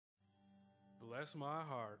Bless my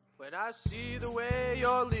heart. When I see the way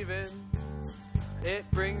you're leaving, it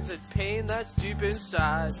brings a pain that's deep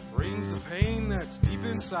inside. Brings a pain that's deep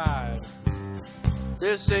inside.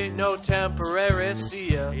 This ain't no temporary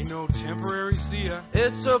see ya. Ain't no temporary see ya.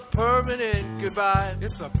 It's a permanent goodbye.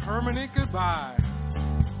 It's a permanent goodbye.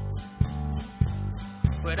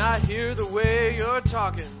 When I hear the way you're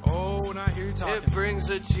talking, oh, when I hear you talking, it brings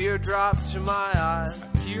a teardrop to my eye.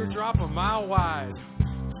 A teardrop a mile wide.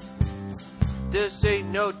 This ain't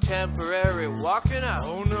no temporary walking out.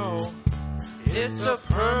 Oh no, it's a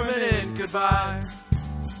permanent goodbye.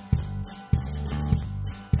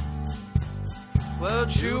 Well,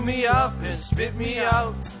 chew me up and spit me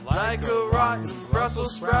out like a rotten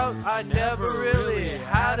Brussels sprout. I never really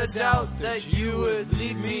had a doubt that you would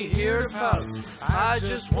lead me here to pout. I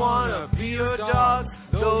just wanna be your dog,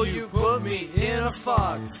 though you put me in a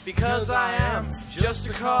fog, because I am just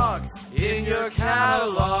a cog in your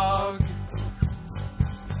catalog.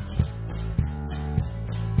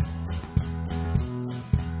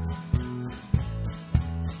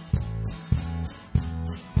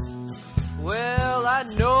 Well, I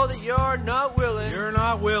know that you're not willing. You're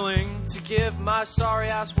not willing to give my sorry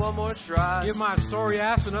ass one more try. Give my sorry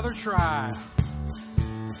ass another try.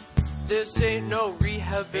 This ain't no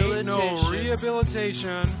rehabilitation. Ain't no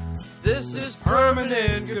rehabilitation. This is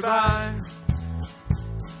permanent goodbye.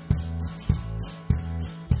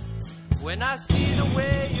 When I see the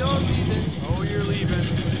way you're leaving, oh, you're leaving,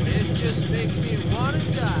 it just makes me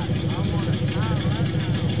wanna die.